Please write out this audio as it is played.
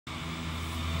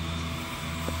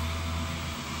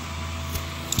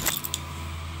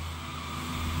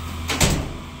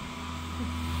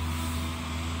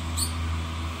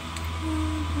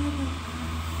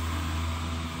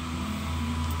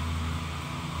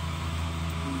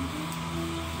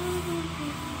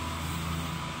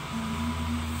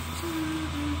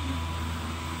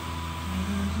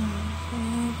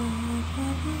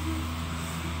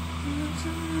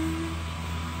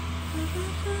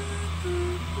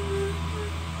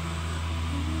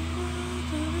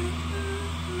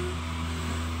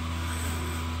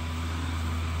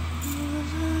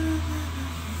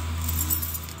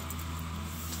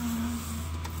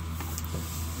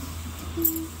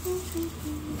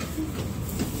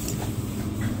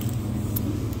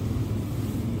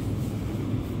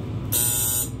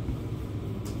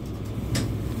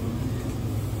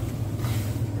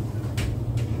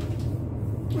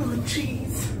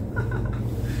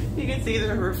see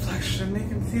the reflection. They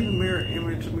can see the mirror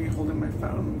image of me holding my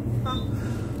phone. Huh.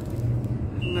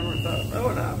 Never thought that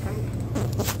would happen.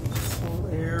 It's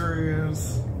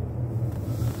hilarious.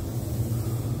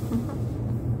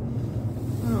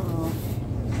 Oh.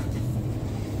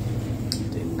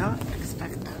 Did not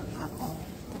expect that at all.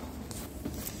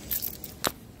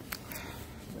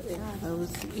 But yeah, that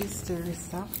was the Easter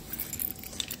stuff.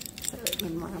 So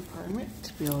in my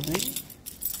apartment building.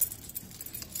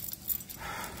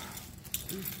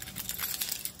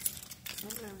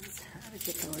 Sometimes how to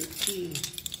get the right key.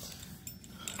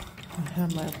 I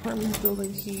have my apartment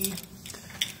building key.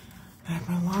 I have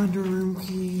my laundry room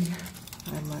key. I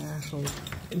have my actual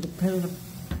independent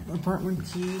apartment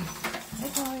key. Hey,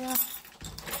 Talia.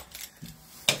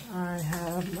 I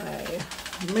have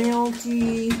my mail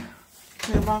key,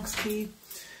 mailbox key.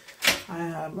 I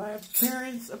have my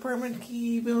parents' apartment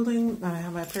key building. I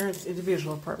have my parents'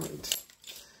 individual apartment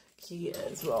key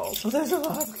as well. So there's a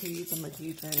lot of keys on my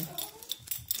keychain.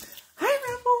 Hi,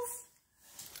 Rebels.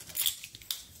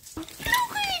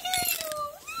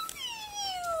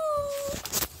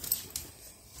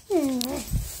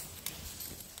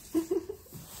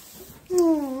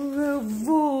 Oh,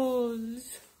 Rebels.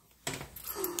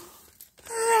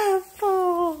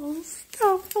 Rebels.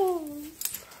 Rebels.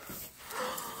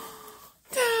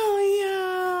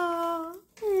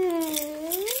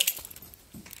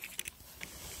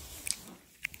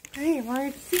 Hey,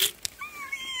 Marcy.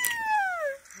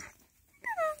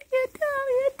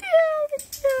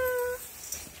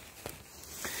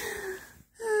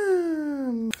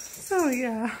 So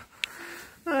yeah,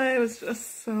 I was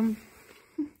just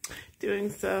doing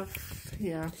stuff.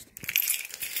 Yeah,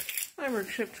 my work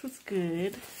shift was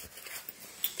good.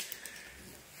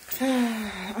 I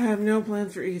have no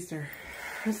plans for Easter.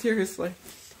 Seriously,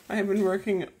 I have been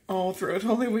working all throughout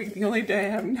Holy Week. The only day I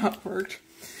have not worked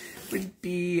would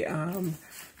be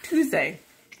Tuesday.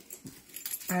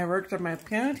 I worked at my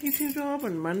piano teaching job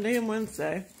on Monday and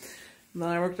Wednesday. And then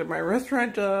I worked at my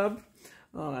restaurant job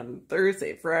on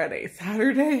Thursday, Friday,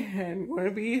 Saturday, and going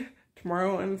to be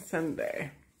tomorrow and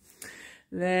Sunday.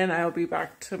 Then I'll be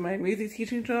back to my music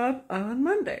teaching job on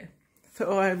Monday.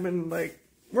 So I've been like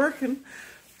working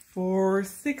for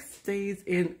 6 days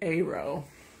in a row.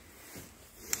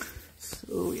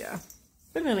 So yeah.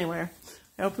 But anyway,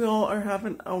 I hope you all are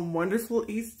having a wonderful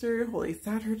Easter, Holy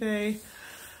Saturday.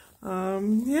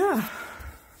 Yeah.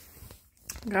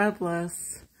 God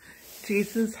bless.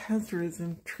 Jesus has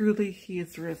risen. Truly, he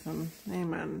is risen.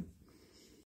 Amen.